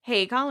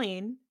Hey,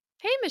 Colleen.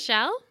 Hey,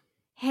 Michelle.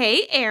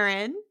 Hey,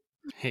 Aaron.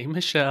 Hey,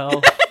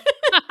 Michelle.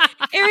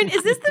 Aaron,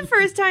 is this the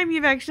first time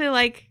you've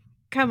actually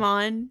come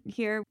on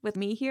here with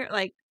me here?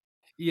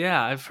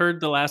 Yeah, I've heard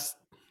the last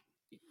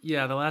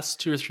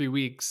 2 or 3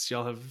 weeks,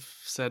 y'all have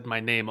said my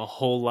name a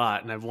whole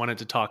lot, and I've wanted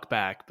to talk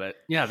back, but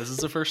yeah, this is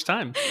the first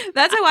time.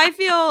 That's how I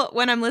feel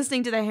when I'm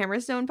listening to the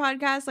Hammerstone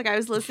podcast. I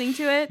was listening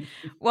to it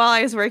while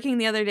I was working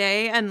the other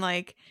day, and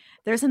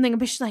there's something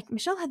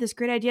Michelle had this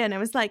great idea, and I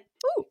was like,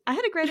 "Ooh, I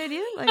had a great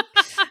idea!"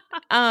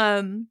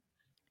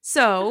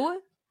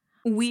 So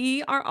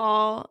we are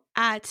all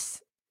at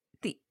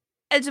the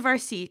edge of our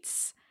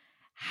seats.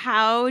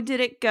 How did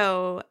it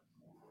go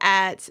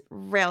at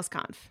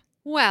RailsConf?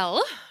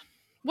 Well,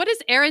 what is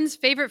Aaron's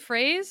favorite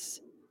phrase?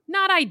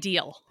 Not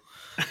ideal.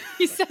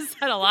 He says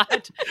that a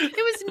lot. It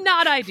was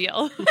not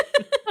ideal.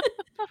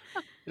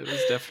 It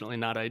was definitely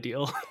not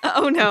ideal.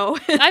 Oh, no.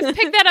 I've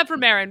picked that up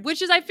from Aaron,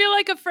 which is, I feel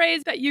like, a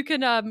phrase that you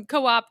can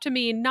co-opt to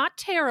mean not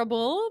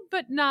terrible,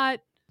 but not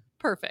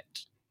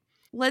perfect.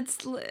 Let's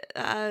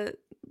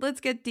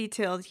get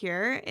detailed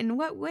here. In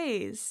what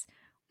ways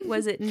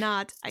was it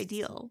not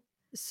ideal?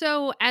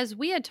 So, as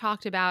we had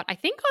talked about, I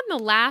think on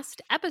the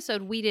last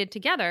episode we did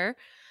together,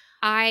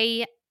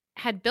 I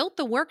had built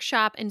the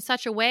workshop in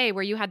such a way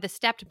where you had the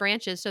stepped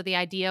branches. So the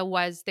idea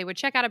was they would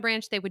check out a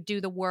branch, they would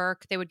do the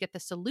work, they would get the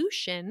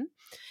solution.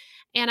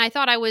 And I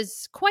thought I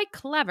was quite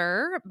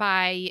clever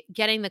by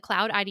getting the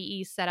Cloud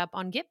IDE set up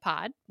on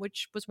Gitpod,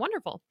 which was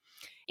wonderful.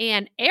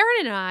 And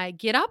Aaron and I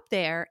get up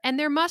there, and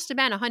there must have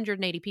been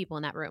 180 people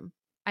in that room.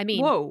 I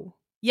mean, whoa.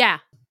 Yeah,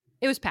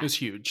 it was packed. It was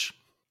huge.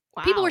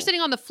 Wow. People were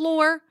sitting on the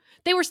floor.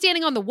 They were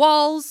standing on the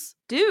walls.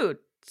 Dude,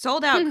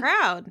 sold out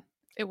crowd.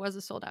 It was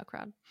a sold out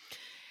crowd.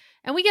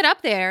 And we get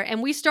up there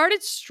and we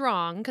started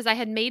strong because I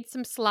had made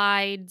some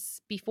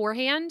slides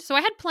beforehand. So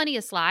I had plenty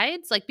of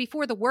slides.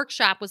 Before the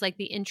workshop was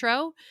the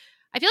intro.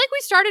 I feel like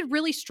we started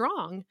really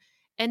strong.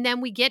 And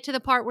then we get to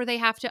the part where they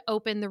have to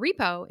open the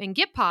repo in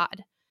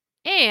Gitpod.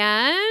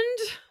 And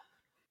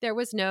there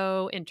was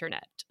no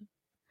internet.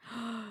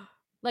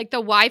 The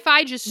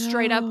Wi-Fi just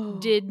straight up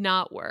did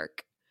not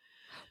work.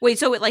 Wait,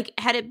 so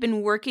had it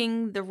been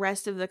working the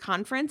rest of the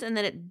conference and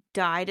then it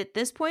died at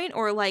this point?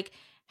 Or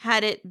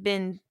had it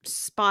been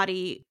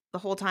spotty the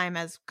whole time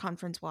as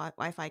conference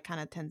Wi-Fi kind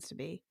of tends to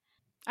be?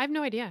 I have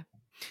no idea.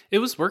 It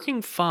was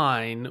working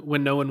fine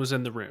when no one was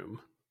in the room.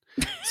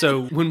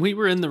 So when we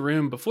were in the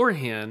room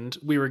beforehand,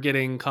 we were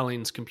getting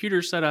Colleen's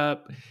computer set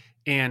up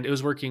and it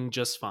was working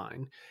just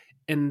fine.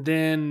 And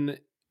then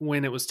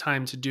when it was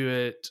time to do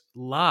it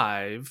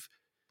live,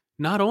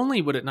 not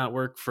only would it not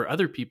work for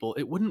other people,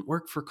 it wouldn't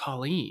work for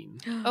Colleen.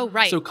 Oh,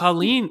 right. So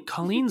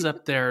Colleen's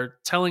up there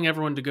telling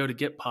everyone to go to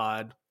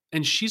Gitpod,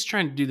 and she's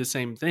trying to do the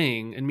same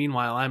thing. And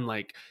meanwhile, I'm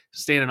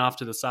standing off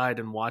to the side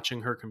and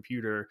watching her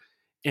computer,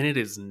 and it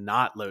is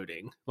not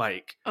loading.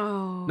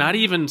 Not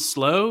even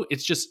slow.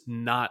 It's just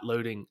not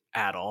loading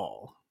at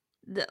all.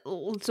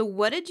 So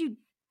what did you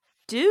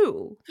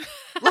do?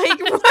 What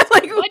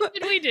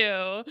did we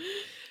do?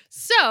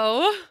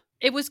 So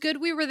it was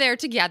good we were there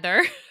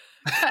together.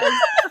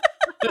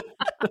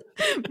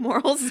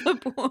 Moral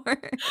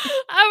support.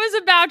 I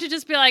was about to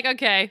just be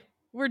okay,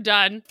 we're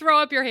done. Throw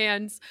up your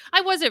hands.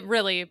 I wasn't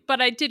really, but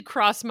I did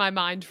cross my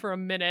mind for a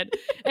minute.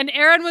 And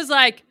Aaron was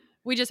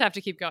we just have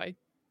to keep going.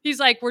 He's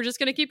we're just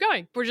going to keep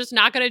going. We're just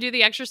not going to do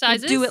the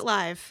exercises. We'll do it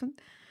live.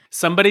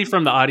 Somebody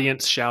from the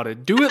audience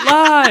shouted, "Do it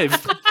live!"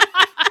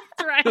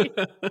 That's right.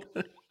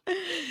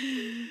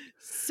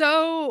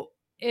 So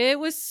it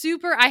was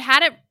super. I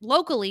had it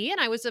locally, and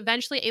I was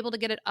eventually able to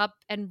get it up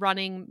and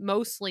running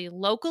mostly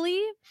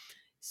locally.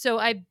 So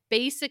I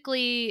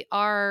basically,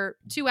 our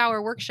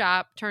 2-hour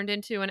workshop turned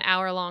into an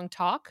hour-long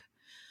talk.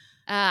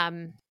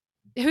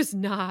 It was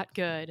not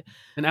good.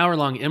 An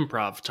hour-long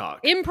improv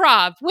talk.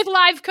 Improv with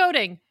live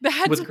coding.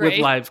 That's great.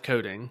 With live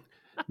coding.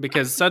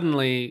 Because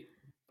suddenly,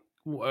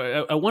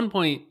 at one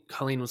point,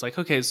 Colleen was like,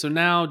 okay, so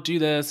now do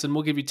this, and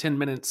we'll give you 10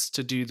 minutes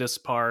to do this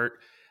part.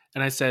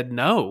 And I said,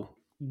 no,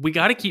 we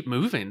got to keep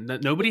moving.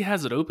 Nobody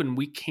has it open.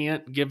 We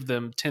can't give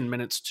them 10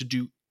 minutes to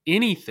do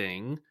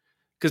anything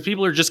because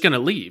people are just going to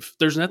leave.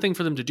 There's nothing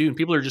for them to do, and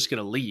people are just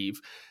going to leave.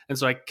 And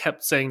so I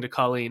kept saying to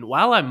Colleen,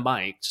 while I'm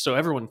mic'd, so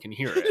everyone can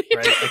hear it,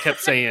 right? I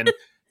kept saying,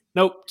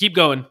 nope, keep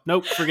going.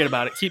 Nope, forget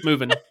about it. Keep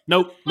moving.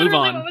 Nope, move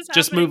on.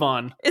 Just move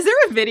on. Is there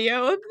a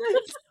video of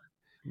this?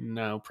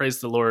 No,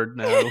 praise the Lord,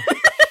 no.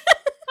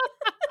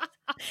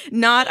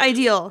 Not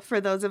ideal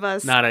for those of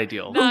us Not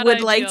ideal. who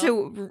would like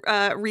to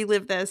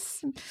relive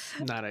this.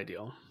 Not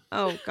ideal.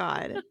 Oh,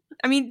 God.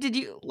 I mean,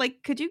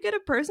 could you get a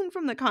person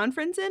from the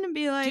conference in and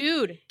be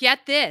dude,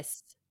 get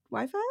this.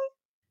 Wi-Fi?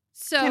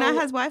 So Can I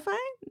has Wi-Fi?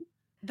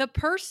 The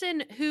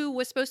person who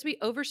was supposed to be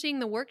overseeing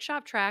the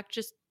workshop track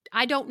just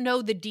I don't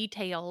know the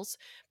details,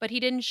 but he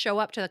didn't show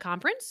up to the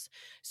conference.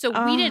 So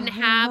we didn't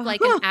have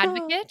like an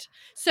advocate.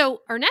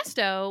 So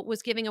Ernesto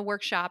was giving a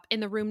workshop in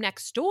the room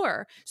next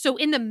door. So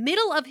in the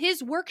middle of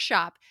his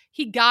workshop,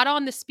 he got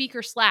on the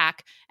speaker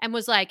Slack and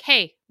was like,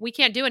 hey, we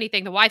can't do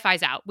anything. The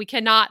Wi-Fi's out. We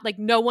cannot, like,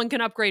 no one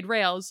can upgrade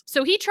Rails.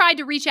 So he tried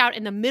to reach out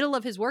in the middle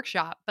of his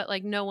workshop, but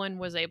like no one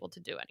was able to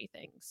do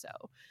anything. So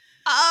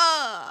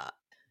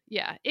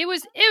yeah, it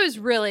was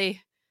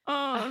really...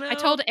 Oh, no. I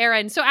told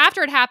Aaron, so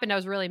after it happened, I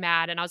was really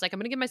mad. And I was like, I'm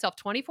going to give myself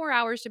 24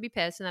 hours to be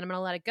pissed, and then I'm going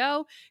to let it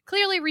go.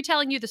 Clearly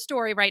retelling you the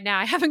story right now,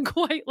 I haven't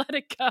quite let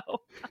it go.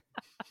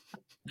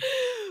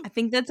 I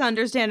think that's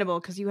understandable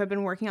because you have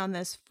been working on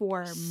this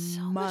for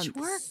so months. much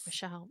work,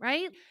 Michelle,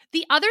 right?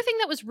 The other thing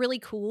that was really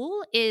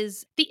cool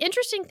is the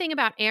interesting thing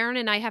about Aaron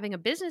and I having a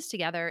business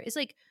together is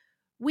like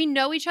we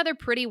know each other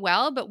pretty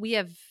well, but we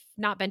have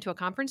not been to a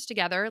conference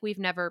together. We've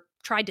never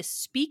tried to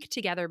speak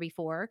together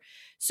before.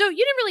 So you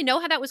didn't really know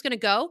how that was going to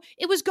go.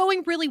 It was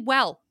going really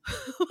well.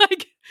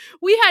 Like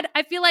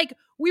I feel like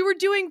we were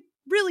doing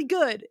really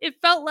good.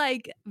 It felt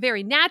like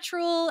very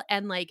natural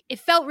and like it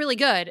felt really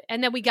good.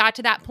 And then we got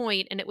to that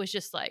point and it was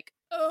just like,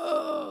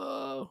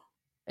 oh,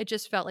 it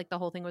just felt like the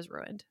whole thing was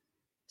ruined.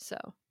 So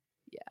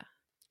yeah.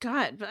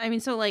 God, but I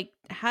mean, so like,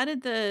 how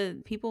did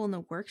the people in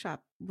the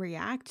workshop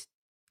react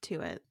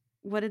to it?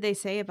 What did they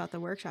say about the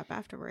workshop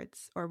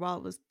afterwards or while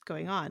it was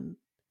going on?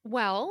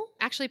 Well,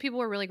 actually, people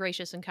were really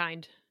gracious and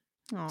kind.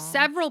 Aww.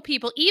 Several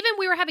people, even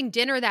we were having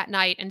dinner that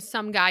night and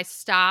some guy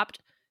stopped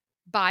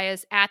by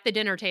us at the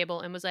dinner table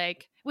and was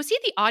like, was he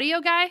the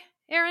audio guy,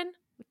 Aaron?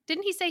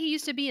 Didn't he say he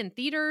used to be in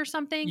theater or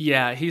something?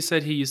 Yeah, he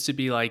said he used to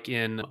be like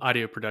in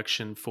audio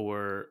production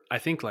for, I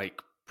think,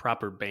 like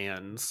proper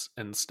bands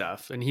and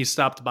stuff. And he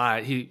stopped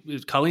by.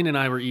 Colleen and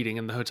I were eating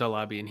in the hotel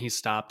lobby and he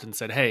stopped and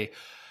said, hey,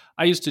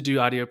 I used to do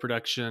audio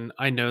production.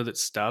 I know that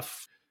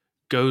stuff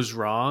goes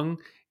wrong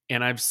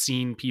and I've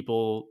seen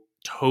people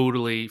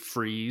totally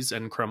freeze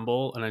and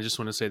crumble. And I just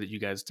want to say that you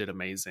guys did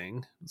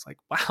amazing. It's like,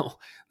 wow,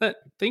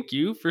 thank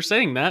you for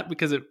saying that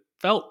because it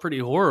felt pretty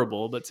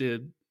horrible. But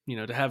to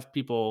have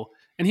people,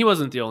 and he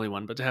wasn't the only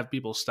one, but to have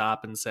people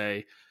stop and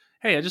say,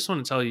 hey, I just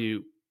want to tell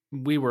you,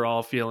 we were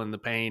all feeling the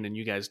pain and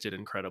you guys did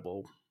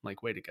incredible.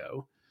 Like, way to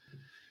go.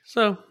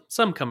 So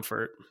some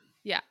comfort.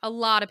 Yeah, a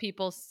lot of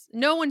people,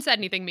 no one said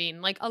anything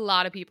mean. Like a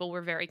lot of people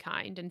were very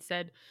kind and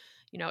said,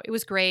 it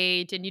was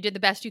great and you did the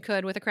best you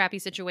could with a crappy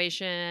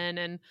situation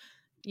and,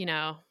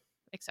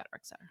 et cetera,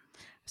 et cetera.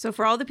 So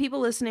for all the people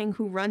listening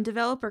who run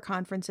developer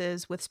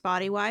conferences with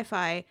spotty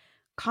Wi-Fi,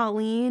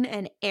 Colleen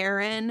and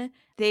Aaron,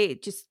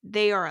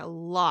 they are a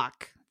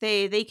lock.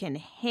 They can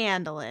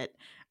handle it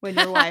when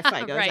your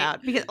Wi-Fi goes right.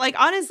 out. Because like,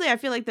 honestly, I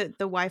feel like the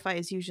Wi-Fi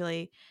is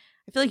usually,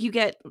 I feel like you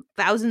get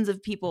thousands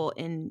of people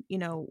in,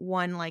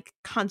 one like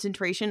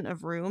concentration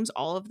of rooms,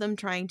 all of them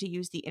trying to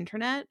use the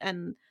internet,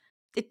 and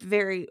it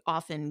very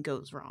often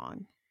goes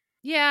wrong.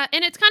 Yeah,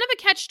 and it's kind of a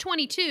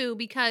catch-22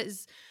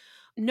 because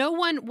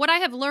what I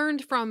have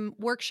learned from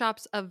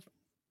workshops of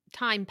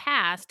time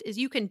past is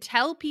you can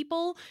tell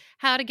people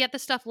how to get the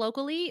stuff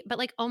locally, but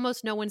like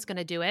almost no one's going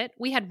to do it.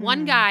 We had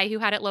one guy who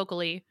had it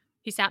locally.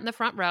 He sat in the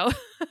front row.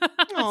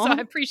 So I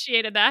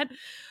appreciated that.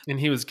 And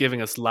he was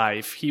giving us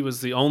life. He was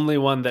the only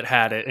one that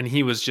had it. And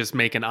he was just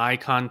making eye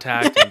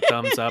contact and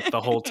thumbs up the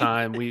whole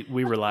time. We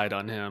relied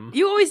on him.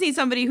 You always need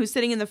somebody who's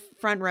sitting in the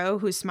front row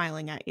who's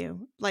smiling at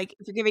you. Like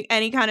if you're giving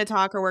any kind of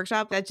talk or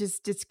workshop, that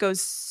just goes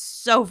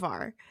so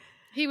far.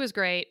 He was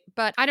great.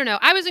 But I don't know.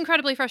 I was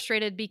incredibly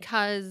frustrated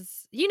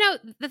because,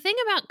 the thing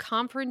about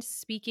conference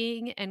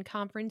speaking and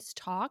conference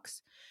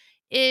talks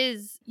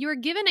is you're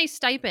given a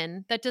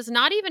stipend that does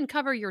not even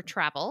cover your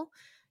travel.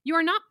 You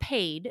are not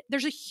paid.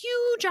 There's a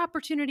huge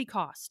opportunity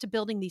cost to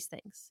building these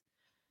things.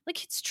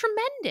 Like, it's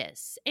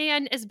tremendous.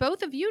 And as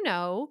both of you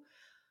know,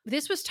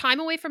 this was time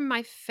away from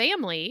my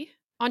family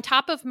on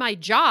top of my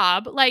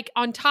job, like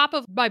on top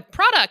of my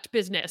product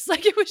business.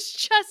 Like, it was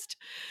just,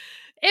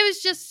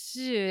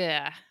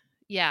 yeah.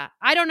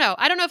 I don't know.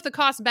 I don't know if the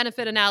cost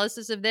benefit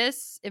analysis of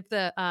this, if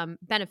the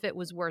benefit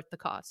was worth the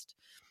cost.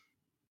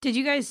 Did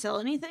you guys sell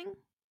anything?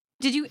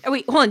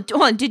 Wait, hold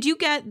on. Did you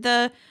get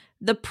the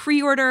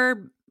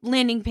pre-order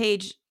landing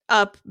page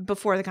up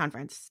before the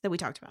conference that we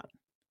talked about?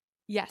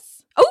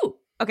 Yes. Oh,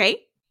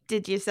 okay.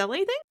 Did you sell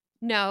anything?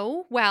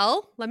 No.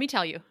 Well, let me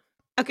tell you.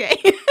 Okay.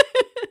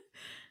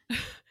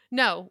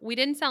 No, we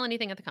didn't sell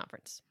anything at the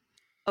conference.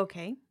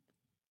 Okay.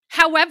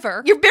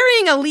 However, you're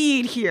burying a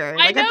lead here.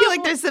 I feel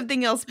like there's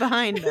something else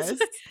behind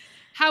this.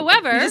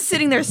 However, you're just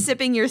sitting there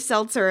sipping your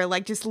seltzer,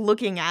 like just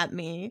looking at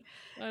me.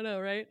 I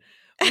know, right?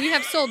 We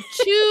have sold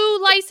 2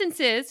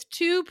 licenses,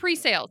 2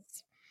 pre-sales.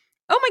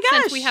 Oh my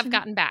gosh. Since we have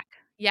gotten back.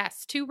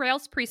 Yes, 2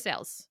 Rails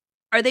pre-sales.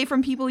 Are they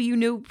from people you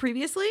knew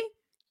previously?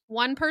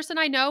 One person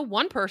I know,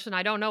 one person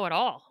I don't know at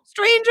all.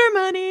 Stranger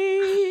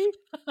money.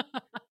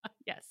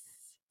 Yes.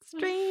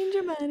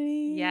 Stranger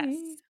money. Yes.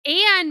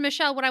 And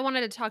Michelle, what I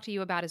wanted to talk to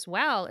you about as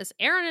well is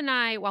Aaron and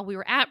I, while we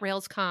were at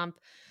RailsConf,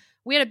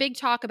 we had a big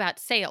talk about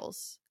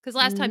sales. Because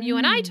last time you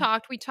and I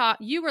talked,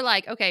 you were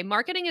like, okay,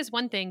 marketing is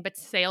one thing, but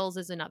sales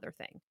is another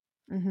thing.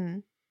 Mm-hmm.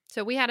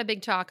 So we had a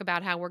big talk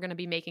about how we're going to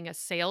be making a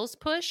sales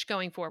push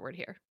going forward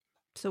here.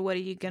 So what are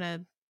you going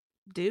to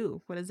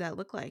do? What does that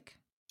look like?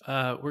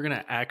 We're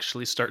gonna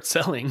actually start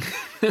selling.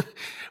 I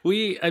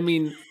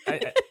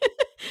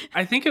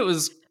think it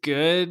was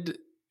good.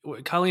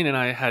 Colleen and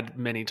I had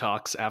many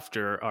talks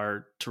after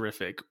our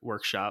terrific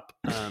workshop,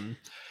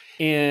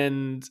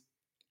 and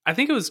I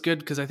think it was good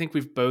because I think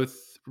we've both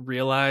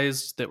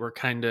realized that we're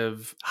kind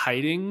of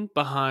hiding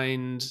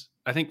behind,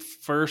 I think,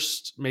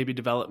 first maybe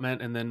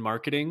development and then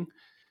marketing.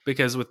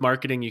 Because with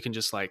marketing, you can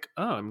just like,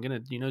 oh, I'm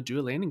going to, do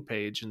a landing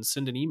page and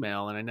send an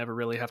email and I never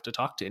really have to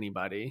talk to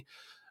anybody.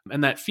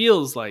 And that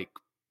feels like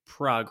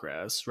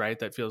progress, right?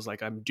 That feels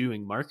like I'm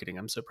doing marketing.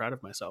 I'm so proud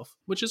of myself,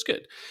 which is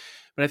good.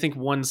 But I think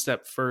one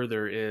step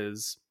further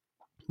is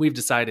we've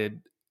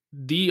decided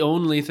the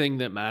only thing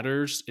that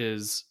matters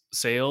is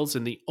sales.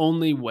 And the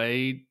only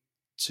way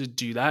to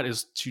do that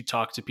is to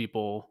talk to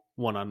people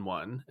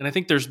one-on-one. And I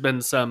think there's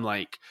been some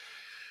like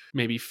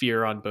maybe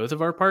fear on both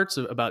of our parts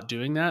about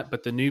doing that.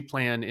 But the new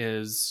plan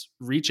is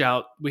reach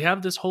out. We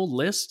have this whole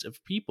list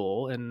of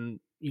people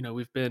and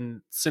we've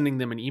been sending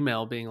them an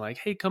email being like,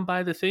 hey, come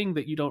buy the thing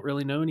that you don't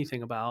really know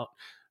anything about.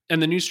 And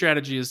the new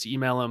strategy is to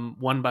email them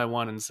one by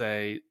one and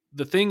say,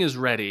 the thing is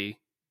ready.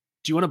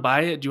 Do you want to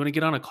buy it? Do you want to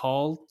get on a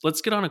call?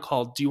 Let's get on a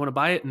call. Do you want to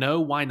buy it?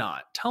 No, why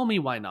not? Tell me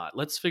why not.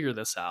 Let's figure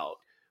this out.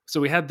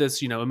 So we had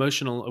this,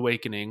 emotional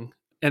awakening.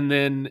 And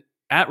then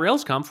at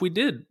RailsConf, we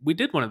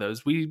did one of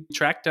those.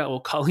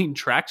 Colleen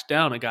tracked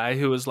down a guy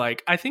who was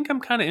like, I think I'm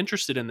kind of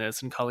interested in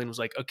this. And Colleen was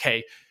like,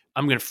 okay,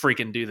 I'm going to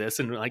freaking do this.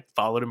 And like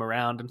followed him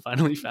around and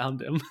finally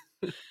found him.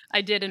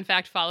 I did, in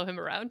fact, follow him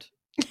around.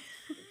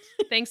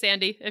 Thanks,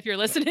 Andy, if you're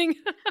listening.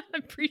 I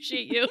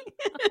appreciate you.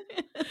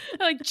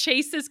 I like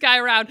chased this guy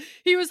around.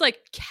 He was like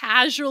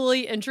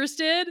casually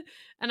interested.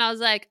 And I was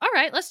like, all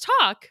right, let's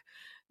talk.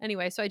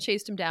 Anyway, so I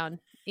chased him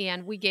down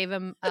and we gave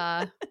him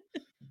a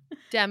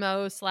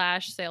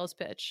demo/sales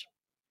pitch.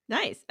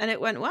 Nice. And it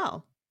went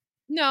well.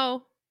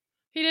 No,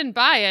 he didn't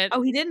buy it.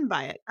 Oh, he didn't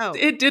buy it. Oh,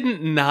 it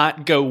didn't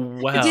not go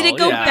well. Did it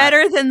go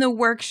better than the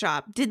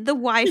workshop? Did the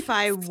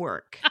Wi-Fi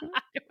work?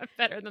 It went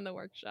better than the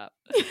workshop.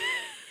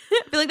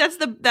 I feel like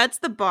that's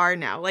the bar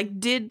now. Like,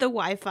 did the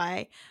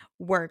Wi-Fi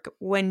work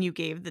when you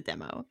gave the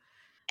demo?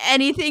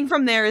 Anything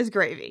from there is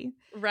gravy.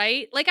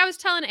 Right? Like I was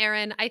telling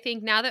Aaron, I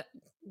think now that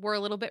we're a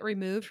little bit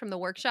removed from the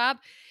workshop,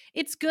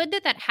 it's good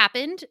that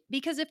happened,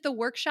 because if the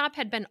workshop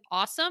had been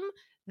awesome,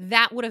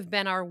 that would have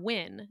been our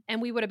win.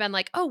 And we would have been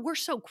like, oh, we're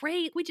so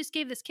great. We just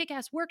gave this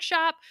kick-ass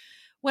workshop.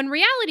 When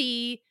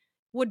reality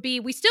would be,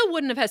 we still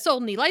wouldn't have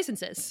sold any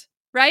licenses.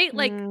 Right?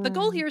 Like the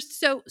goal here is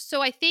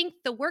so I think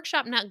the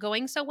workshop not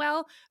going so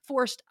well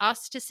forced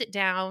us to sit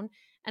down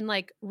and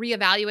like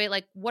reevaluate,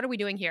 like, what are we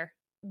doing here?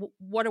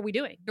 What are we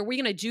doing? Are we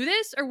going to do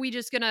this? Or are we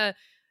just going to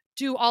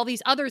do all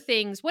these other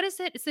things? What is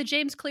it? It's the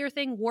James Clear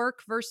thing,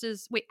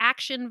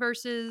 action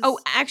versus... Oh,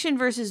 action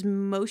versus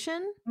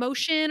motion?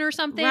 Motion or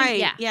something?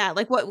 Right. Yeah.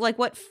 Like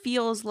what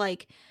feels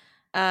like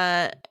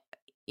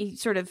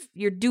sort of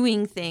you're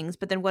doing things,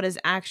 but then what is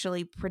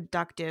actually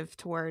productive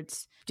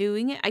towards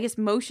doing it? I guess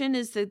motion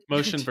is the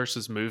motion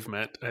versus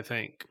movement, I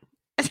think.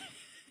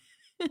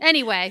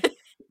 Anyway,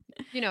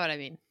 you know what I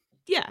mean.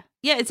 Yeah.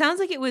 It sounds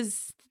like it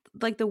was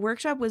like the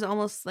workshop was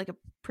almost like a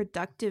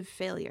productive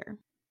failure.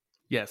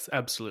 Yes,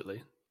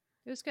 absolutely.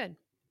 It was good.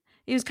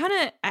 It was kind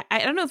of, I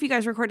don't know if you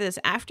guys recorded this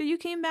after you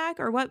came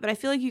back or what, but I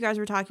feel like you guys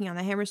were talking on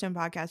the Hammerstone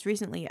podcast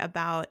recently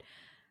about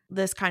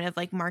this kind of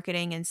like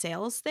marketing and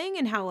sales thing,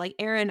 and how like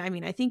Aaron, I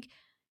mean, I think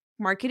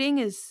marketing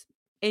is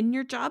in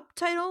your job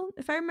title,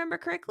 if I remember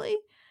correctly.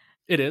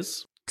 It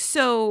is.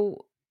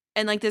 So,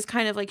 and like this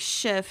kind of like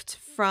shift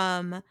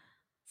from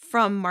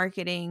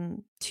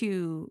marketing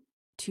to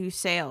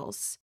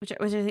sales, which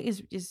I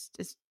think is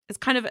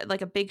kind of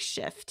like a big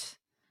shift,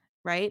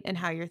 right? And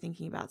how you're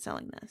thinking about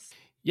selling this.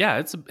 Yeah,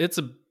 it's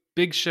a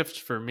big shift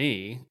for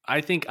me.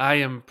 I think I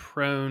am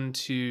prone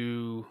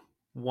to,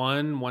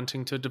 one,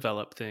 wanting to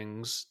develop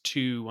things,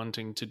 two,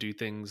 wanting to do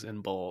things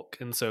in bulk.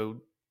 And so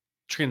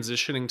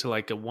transitioning to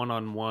like a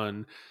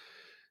one-on-one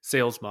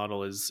sales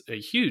model is a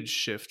huge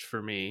shift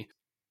for me.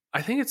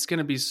 I think it's going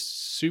to be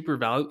super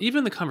valuable.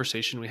 Even the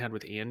conversation we had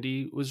with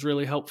Andy was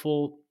really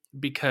helpful,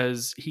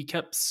 because he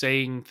kept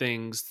saying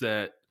things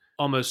that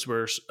almost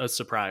were a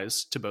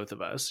surprise to both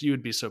of us. You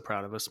would be so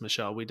proud of us,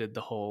 Michelle. We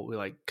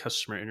like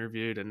customer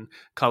interviewed, and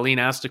Colleen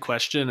asked a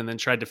question and then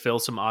tried to fill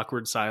some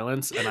awkward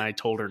silence, and I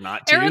told her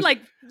not to. Aaron,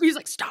 he's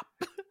like, stop.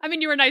 I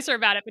mean, you were nicer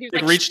about it, but he was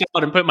like reached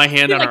out and put my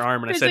hand on her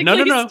arm, and I said, no,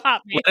 let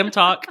him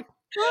talk.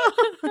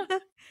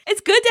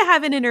 It's good to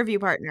have an interview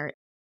partner.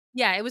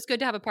 Yeah, it was good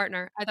to have a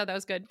partner. I thought that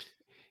was good.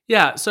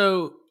 Yeah,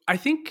 so I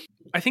think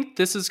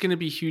this is going to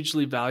be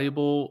hugely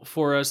valuable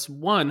for us.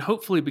 One,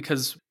 hopefully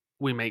because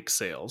we make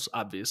sales,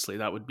 obviously,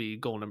 that would be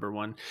goal number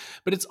one.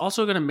 But it's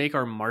also going to make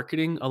our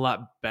marketing a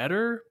lot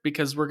better,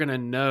 because we're going to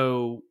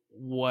know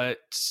what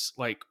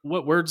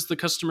words the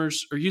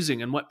customers are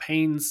using and what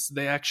pains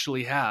they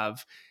actually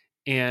have.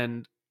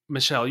 And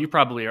Michelle, you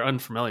probably are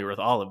unfamiliar with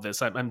all of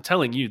this. I'm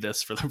telling you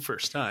this for the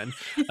first time.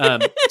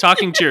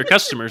 Talking to your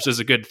customers is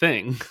a good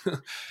thing.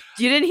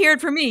 You didn't hear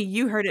it from me.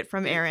 You heard it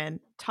from Aaron.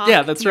 Talk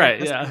Yeah, that's to your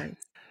right. Yeah. customers.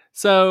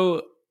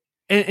 So,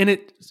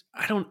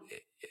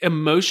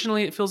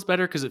 emotionally, it feels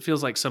better because it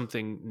feels like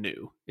something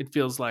new. It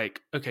feels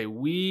like, okay,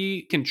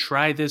 we can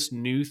try this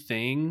new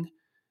thing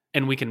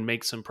and we can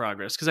make some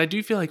progress. Because I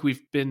do feel like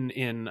we've been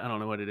in, I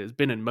don't know what it is,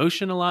 been in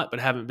motion a lot, but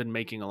haven't been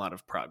making a lot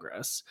of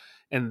progress.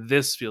 And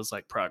this feels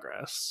like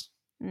progress.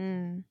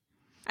 Mm.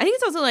 I think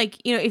it's also like,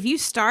 if you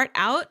start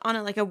out on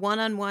a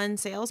one-on-one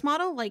sales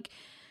model, like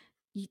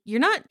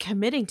you're not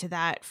committing to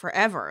that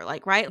forever.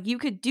 Like, right? You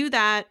could do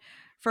that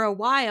for a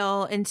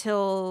while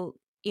until,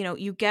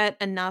 you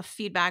get enough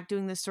feedback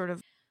doing this sort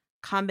of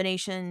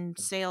combination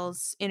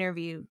sales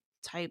interview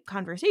type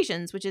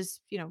conversations, which is,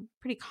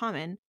 pretty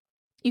common.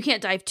 You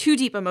can't dive too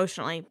deep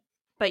emotionally,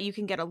 but you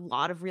can get a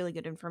lot of really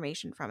good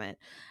information from it.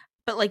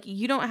 But like,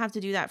 you don't have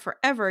to do that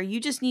forever. You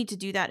just need to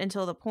do that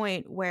until the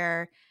point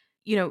where,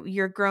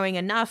 you're growing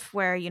enough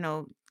where,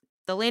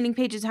 the landing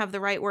pages have the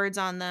right words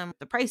on them,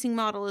 the pricing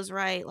model is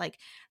right, like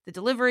the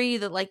delivery,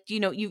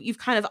 you've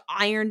kind of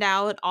ironed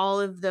out all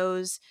of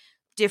those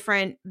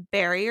different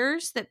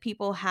barriers that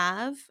people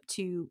have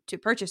to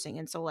purchasing.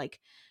 And so like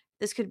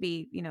this could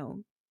be,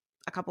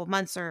 a couple of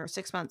months or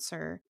 6 months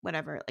or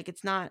whatever. Like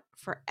it's not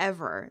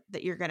forever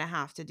that you're going to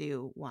have to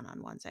do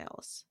one-on-one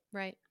sales.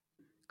 Right.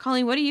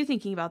 Colleen, what are you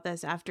thinking about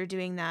this after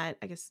doing that?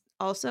 I guess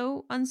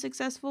also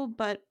unsuccessful,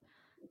 but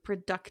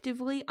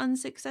productively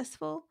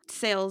unsuccessful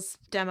sales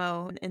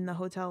demo in the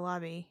hotel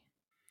lobby.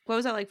 What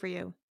was that like for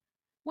you?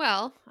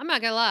 Well, I'm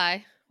not gonna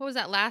lie. What was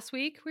that last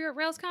week? We were at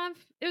RailsConf.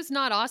 It was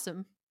not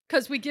awesome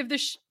because we give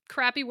this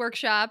crappy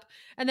workshop,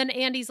 and then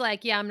Andy's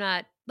like, "Yeah, I'm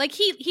not." Like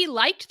he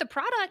liked the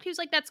product. He was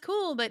like, "That's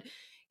cool," but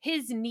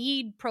his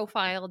need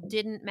profile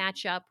didn't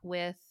match up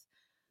with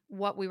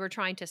what we were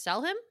trying to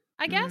sell him,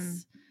 I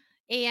guess.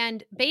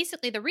 And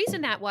basically, the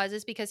reason that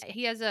is because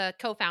he has a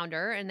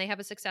co-founder and they have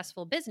a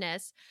successful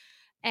business.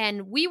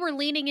 And we were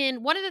leaning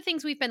in. One of the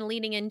things we've been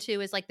leaning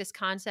into is like this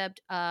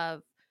concept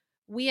of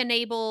we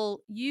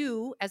enable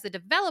you as a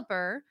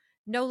developer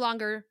no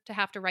longer to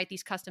have to write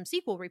these custom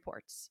SQL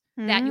reports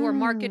that your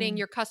marketing,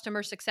 your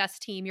customer success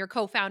team, your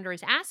co-founder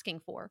is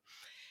asking for.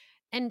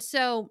 And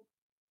so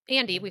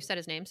Andy, we've said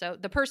his name. So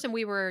the person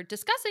we were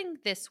discussing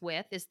this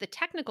with is the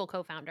technical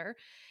co-founder.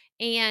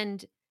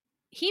 And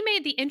he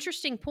made the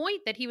interesting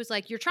point that he was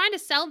like, you're trying to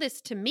sell this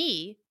to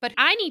me, but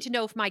I need to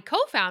know if my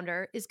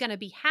co-founder is going to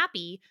be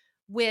happy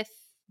with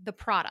the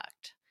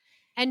product.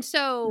 And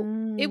so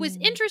it was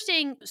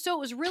interesting. So it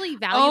was really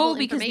valuable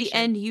because the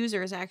end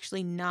user is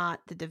actually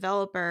not the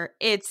developer.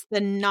 It's the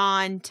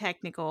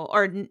non-technical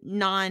or the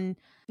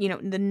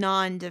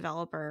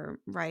non-developer,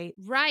 right?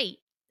 Right.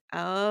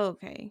 Oh,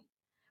 okay.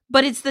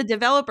 But it's the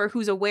developer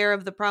who's aware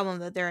of the problem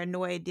that they're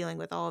annoyed dealing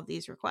with all of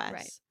these requests.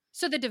 Right.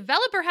 So the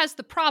developer has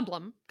the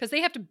problem because they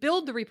have to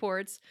build the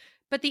reports,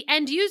 but the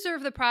end user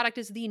of the product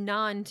is the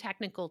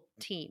non-technical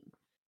team.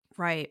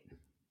 Right.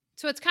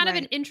 So it's kind of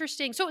an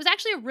interesting, so it was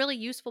actually a really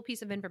useful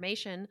piece of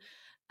information.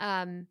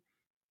 I mean,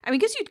 I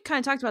guess you kind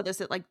of talked about this,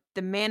 that like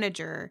the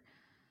manager,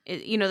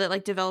 that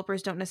like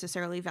developers don't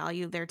necessarily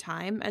value their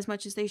time as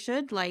much as they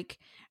should. Like,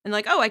 and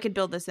like, oh, I could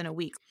build this in a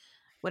week,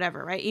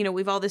 whatever, right?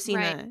 We've all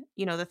seen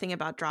the thing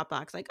about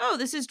Dropbox, like, oh,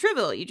 this is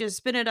trivial. You just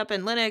spin it up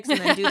in Linux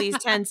and then do these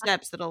 10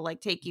 steps that'll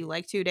like take you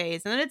like 2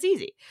 days and then it's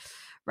easy.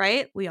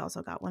 Right. We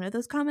also got one of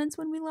those comments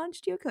when we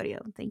launched Yocodio.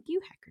 Thank you,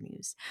 Hacker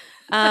News.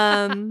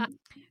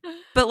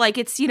 But like,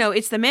 it's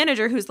the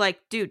manager who's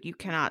like, dude, you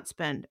cannot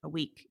spend a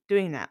week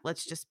doing that.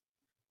 Let's just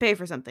pay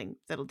for something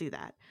that'll do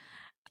that.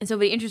 And so it'd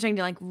be interesting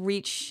to like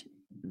reach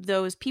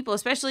those people,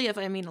 especially if,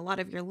 a lot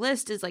of your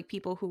list is like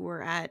people who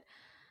were at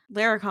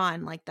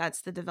Laracon, like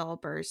that's the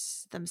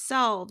developers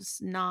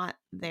themselves, not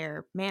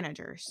their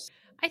managers.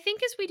 I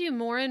think as we do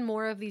more and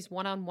more of these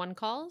one-on-one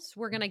calls,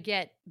 we're going to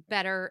get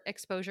better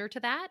exposure to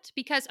that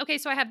because, okay,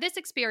 so I have this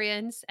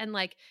experience and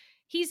like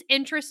he's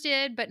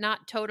interested but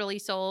not totally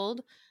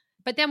sold.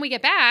 But then we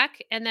get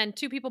back and then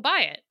 2 people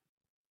buy it.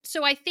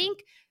 So I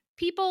think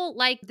people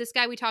like this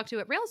guy we talked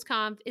to at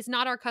RailsConf is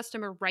not our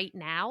customer right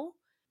now.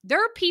 There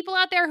are people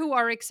out there who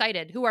are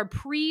excited, who are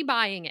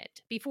pre-buying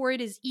it before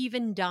it is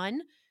even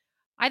done.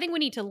 I think we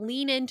need to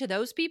lean into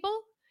those people.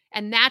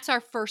 And that's our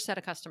first set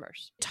of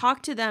customers.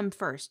 Talk to them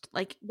first,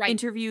 like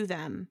interview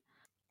them.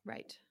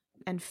 Right.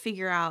 And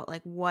figure out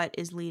like what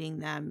is leading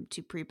them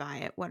to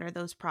pre-buy it. What are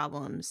those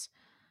problems?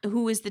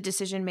 Who is the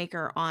decision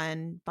maker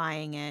on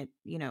buying it?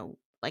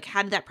 Like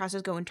how did that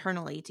process go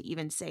internally to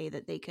even say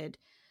that they could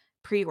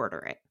pre-order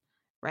it,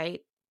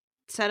 right?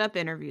 Set up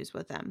interviews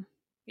with them.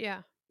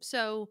 Yeah.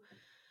 So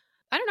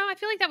I don't know. I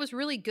feel like that was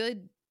really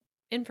good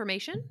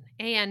information.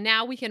 And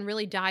now we can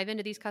really dive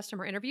into these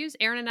customer interviews.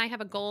 Aaron and I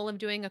have a goal of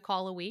doing a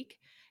call a week,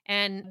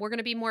 and we're going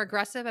to be more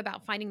aggressive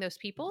about finding those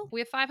people. We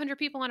have 500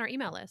 people on our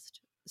email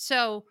list.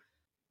 So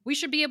we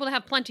should be able to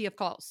have plenty of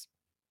calls.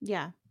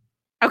 Yeah.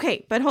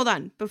 Okay, but hold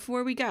on.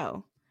 Before we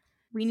go,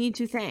 we need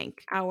to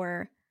thank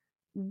our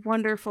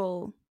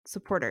wonderful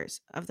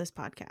supporters of this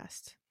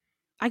podcast.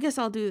 I guess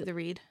I'll do the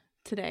read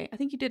today. I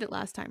think you did it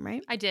last time,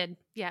 right? I did.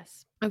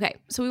 Yes. Okay,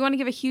 so we want to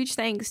give a huge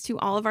thanks to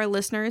all of our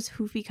listeners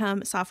who've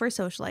become software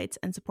socialites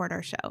and support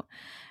our show.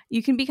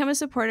 You can become a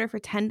supporter for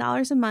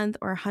 $10 a month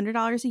or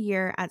 $100 a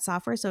year at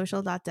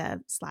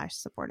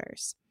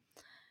softwaresocial.dev/supporters.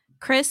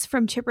 Chris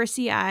from Chipper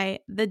CI,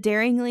 the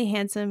daringly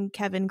handsome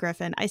Kevin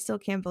Griffin. I still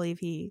can't believe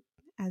he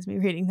has me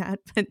reading that.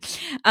 But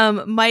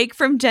Mike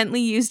from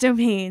Gently Used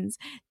Domains,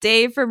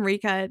 Dave from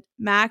Recut,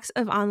 Max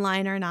of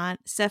Online or Not,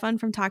 Stefan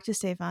from Talk to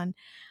Stefan,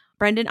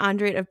 Brendan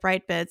Andrade of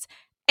Brightbits,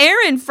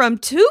 Aaron from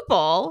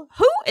Tuple.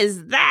 Who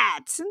is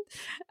that?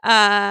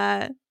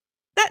 That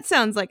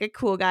sounds like a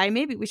cool guy.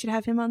 Maybe we should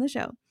have him on the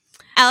show.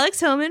 Alex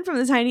Hillman from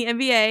the Tiny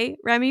MBA,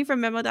 Remy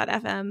from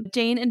Memo.fm,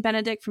 Jane and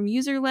Benedict from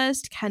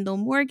Userlist, Kendall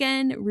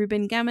Morgan,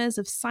 Ruben Gemmes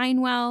of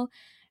Signwell,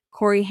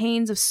 Corey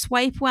Haynes of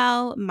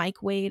Swipewell,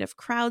 Mike Wade of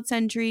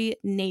CrowdSentry,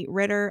 Nate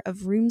Ritter of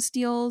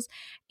RoomSteals,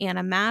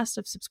 Anna Mast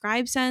of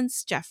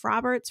SubscribeSense, Jeff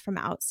Roberts from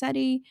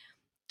OutSeti,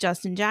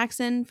 Justin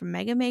Jackson from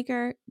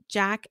MegaMaker,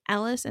 Jack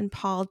Ellis and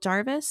Paul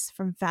Jarvis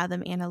from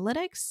Fathom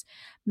Analytics,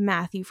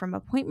 Matthew from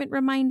Appointment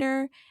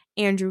Reminder,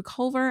 Andrew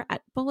Culver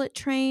at Bullet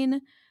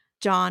Train,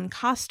 John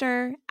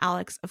Coster,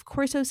 Alex of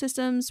Corso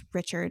Systems,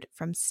 Richard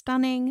from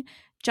Stunning,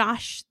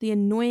 Josh, the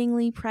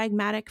annoyingly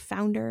pragmatic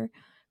founder,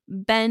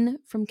 Ben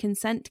from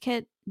Consent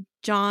Kit,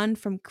 John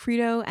from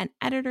Credo and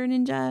Editor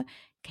Ninja,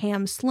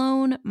 Cam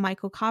Sloan,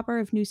 Michael Copper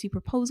of Newsy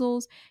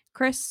Proposals,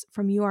 Chris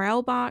from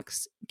URL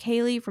Box,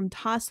 Kaylee from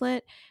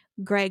Tosslet,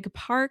 Greg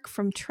Park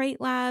from Trait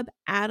Lab,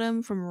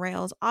 Adam from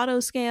Rails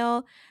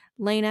Autoscale,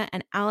 Lena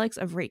and Alex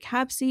of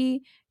Recapsy,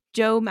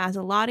 Joe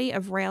Mazzolotti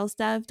of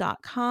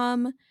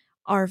RailsDev.com,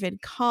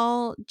 Arvid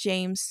Call,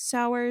 James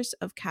Sowers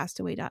of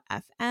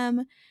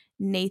Castaway.fm,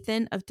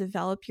 Nathan of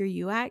Develop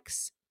Your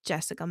UX,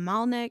 Jessica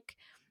Malnick,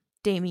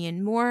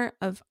 Damian Moore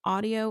of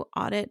Audio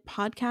Audit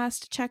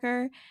Podcast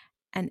Checker,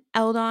 and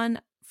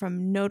Eldon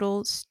from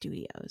Nodal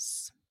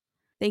Studios.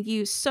 Thank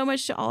you so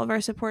much to all of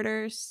our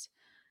supporters.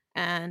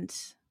 And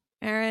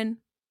Aaron,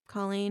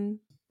 Colleen,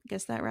 I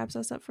guess that wraps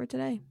us up for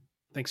today.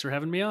 Thanks for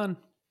having me on.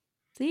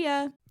 See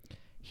ya.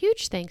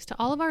 Huge thanks to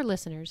all of our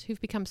listeners who've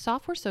become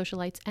software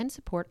socialites and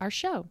support our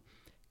show.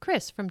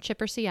 Chris from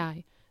Chipper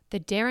CI, the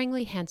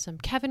daringly handsome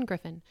Kevin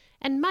Griffin,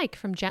 and Mike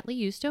from Gently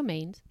Used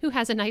Domains, who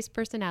has a nice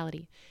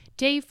personality,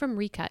 Dave from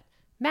Recut,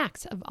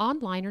 Max of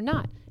Online or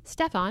Not,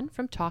 Stefan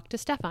from Talk to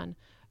Stefan,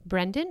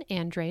 Brendan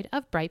Andrade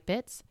of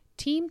Brightbits,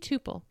 Team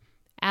Tuple,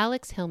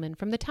 Alex Hillman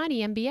from the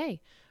Tiny MBA,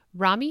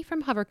 Rami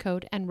from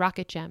Hovercode and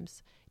Rocket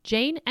Gems,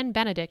 Jane and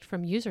Benedict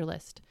from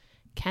Userlist,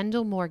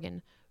 Kendall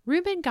Morgan,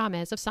 Ruben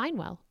Gamez of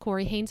Signwell,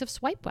 Corey Haynes of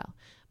Swipewell,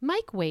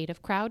 Mike Wade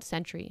of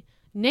CrowdSentry,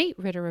 Nate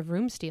Ritter of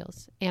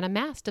RoomSteals, Anna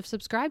Mast of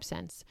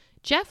SubscribeSense,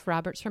 Jeff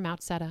Roberts from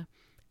Outseta,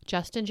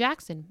 Justin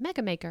Jackson,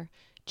 MegaMaker,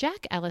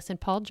 Jack Ellis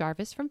and Paul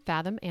Jarvis from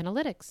Fathom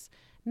Analytics,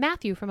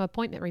 Matthew from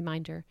Appointment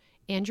Reminder,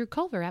 Andrew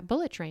Culver at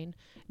Bullet Train,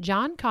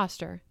 John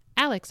Coster,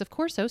 Alex of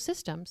Corso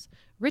Systems,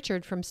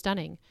 Richard from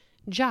Stunning,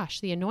 Josh,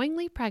 the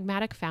annoyingly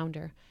pragmatic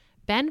founder,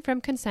 Ben from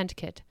Consent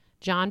Kit,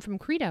 John from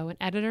Credo and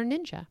Editor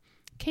Ninja,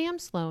 Cam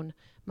Sloan,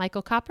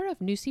 Michael Copper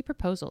of Newsy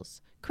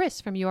Proposals,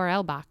 Chris from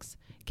URL Box,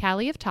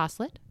 Callie of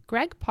Tosslet,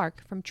 Greg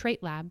Park from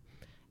Trait Lab,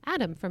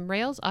 Adam from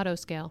Rails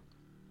Autoscale,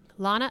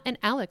 Lana and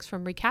Alex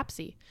from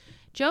Recapsy,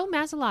 Joe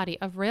Mazzolotti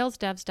of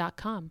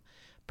RailsDevs.com,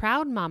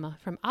 Proud Mama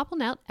from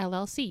AppleNet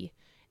LLC,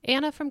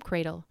 Anna from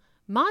Cradle,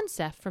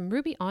 Monsef from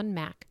Ruby on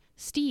Mac,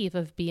 Steve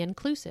of Be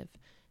Inclusive,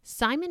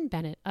 Simon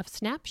Bennett of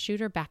Snap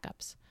Shooter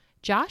Backups,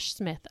 Josh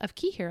Smith of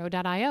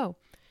KeyHero.io,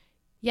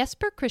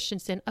 Jesper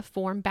Christensen of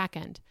Form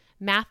Backend,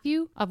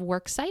 Matthew of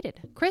Works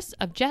Cited, Chris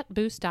of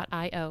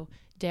JetBoost.io,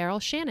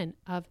 Daryl Shannon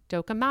of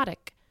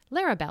Docomatic,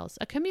 Laravel's,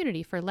 a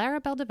community for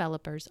Laravel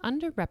developers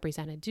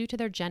underrepresented due to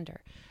their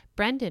gender,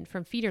 Brendan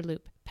from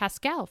Feederloop,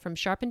 Pascal from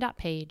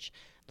Sharpen.page,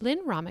 Lynn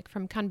Romick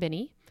from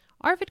Konbini,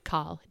 Arvid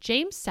Kahl,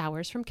 James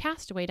Sowers from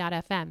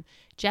Castaway.fm,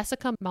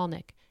 Jessica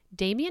Malnick,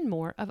 Damian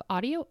Moore of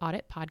Audio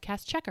Audit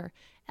Podcast Checker,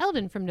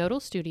 Eldon from Nodal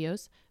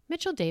Studios,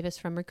 Mitchell Davis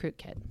from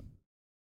RecruitKit.